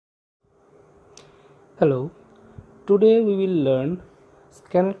Hello, today we will learn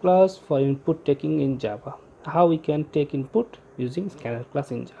scanner class for input taking in Java. How we can take input using scanner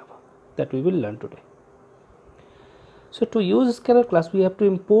class in Java, that we will learn today. So to use scanner class we have to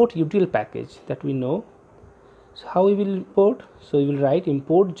import util package that we know. So how we will import? So we will write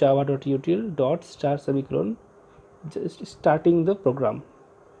import java.util dot star semicolon, just starting the program.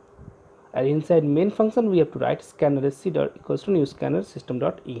 And inside main function we have to write scanner sc dot equals to new scanner system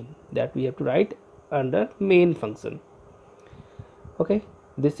dot in, that we have to write under main function. Okay,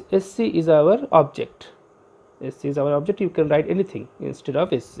 this sc is our object. Sc is our object. You can write anything instead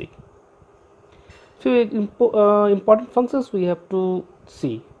of sc. Few important functions we have to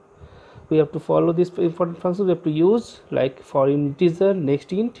see. We have to follow these important functions. We have to use, like for integer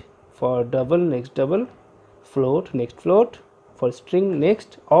next int, for double next double, float next float, for string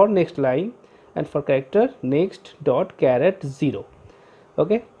next or next line, and for character next dot caret 0.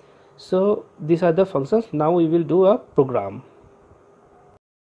 Okay, so these are the functions. Now we will do a program.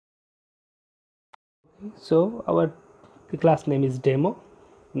 So our class name is demo.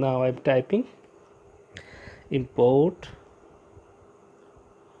 Now I'm typing import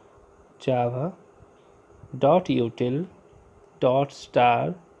java dot util dot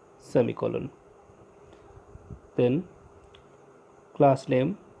star semicolon, then class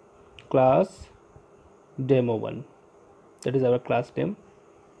name class demo1, that is our class name.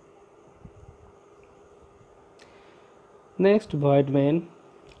 Next void main,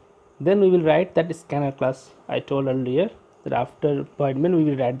 then we will write that scanner class. I told earlier that after void main we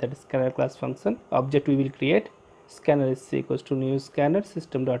will write that scanner class function. Object we will create scanner is equals to new scanner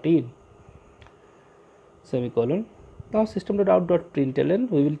system dot in semicolon. Now system dot out dot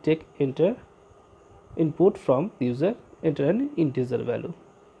println, we will take enter input from user, enter an integer value.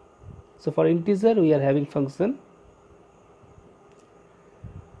 So for integer we are having function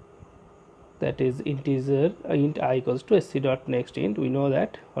that is integer int I equals to sc dot next int. We know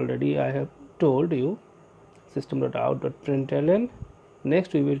that already, I have told you. System dot out dot println.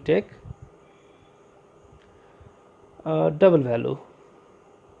 Next we will take a double value,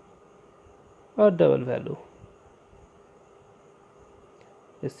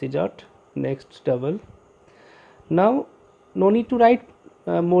 sc dot next double. Now no need to write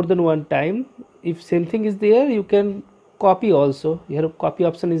more than one time. If same thing is there, you can copy also. Here copy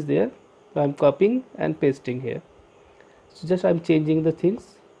option is there. So I'm copying and pasting here. So just I'm changing the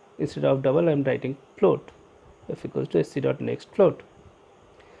things. Instead of double I'm writing float, f equals to sc dot next float.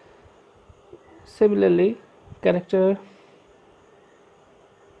 Similarly character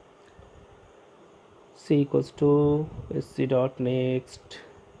c equals to sc dot next,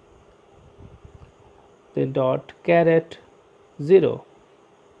 then dot caret 0.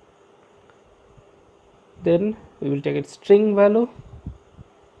 Then we will take it string value,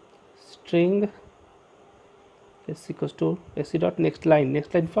 string s equals to sc dot next line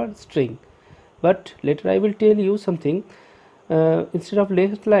for string. But later I will tell you something. Instead of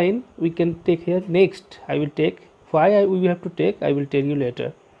next line we can take here next. I will take, why we have to take, I will tell you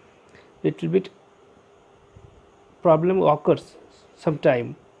later. Little bit problem occurs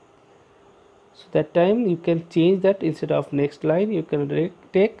sometime, so that time you can change that. Instead of next line you can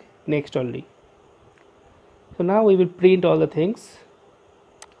take next only. So now we will print all the things.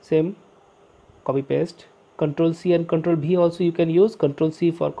 Same copy paste, control C and control V also you can use. Control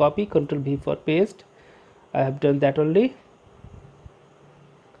C for copy, control V for paste. I have done that only.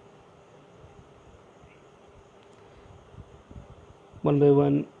 One by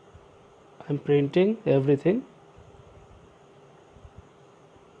one I'm printing everything.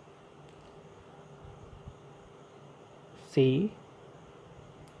 C,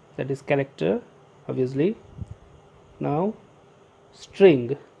 that is character obviously. Now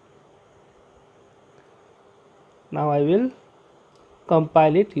string. Now I will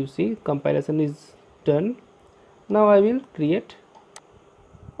compile it. You see compilation is done. Now I will create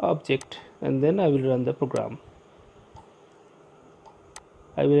object and then I will run the program.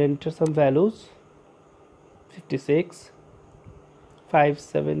 I will enter some values 56,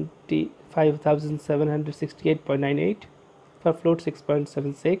 5768.98, for float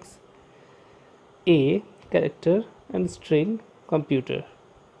 6.76, a character and string computer.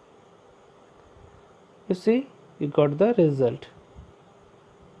 You see, you got the result.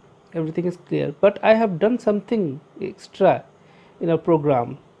 Everything is clear, but I have done something extra in a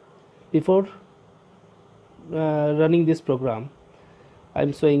program before running this program. I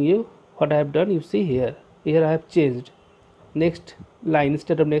am showing you what I have done. You see here I have changed next line.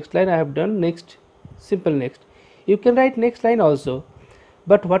 Instead of next line I have done next, simple next. You can write next line also,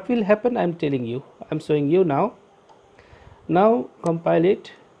 but what will happen I am telling you. I am showing you now. Now compile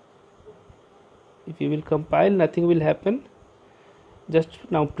it. If you will compile, nothing will happen. Just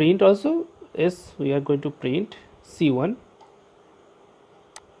now print also. Yes, we are going to print C1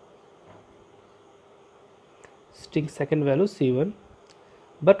 string second value C1.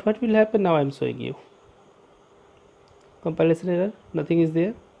 But what will happen now? I am showing you. Compilation error, nothing is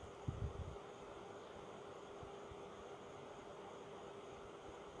there.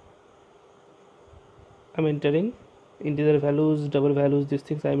 I am entering integer values, double values, these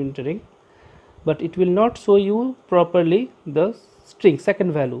things I am entering, but it will not show you properly the string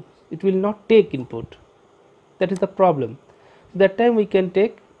second value. It will not take input. That is the problem. That time we can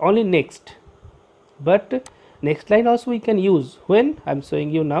take only next, but next line also we can use when I am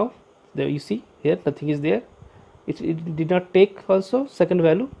showing you now. There you see here nothing is there. It did not take also second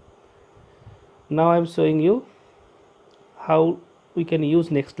value. Now I am showing you how we can use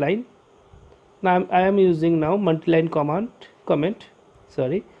next line. Now I am using now multi-line comment.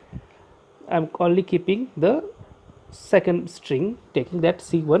 Sorry, I am only keeping the second string, taking that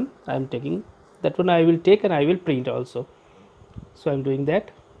C1. I am taking that one. I will take and I will print also. So I am doing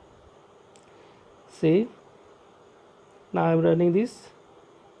that. See, now I am running this.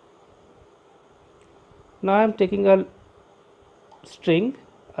 Now I am taking a string,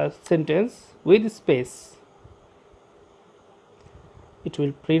 a sentence with space. It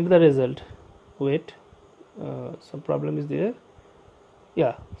will print the result. Wait, some problem is there.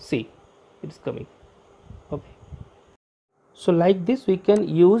 Yeah, see, it is coming. Okay. So like this we can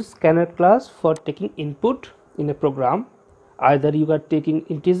use scanner class for taking input in a program. Either you are taking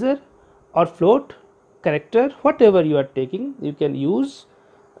integer or float, character, whatever you are taking, you can use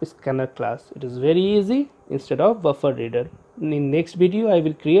a scanner class. It is very easy instead of buffer reader. In next video I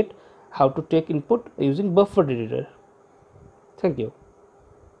will create how to take input using buffer reader. Thank you.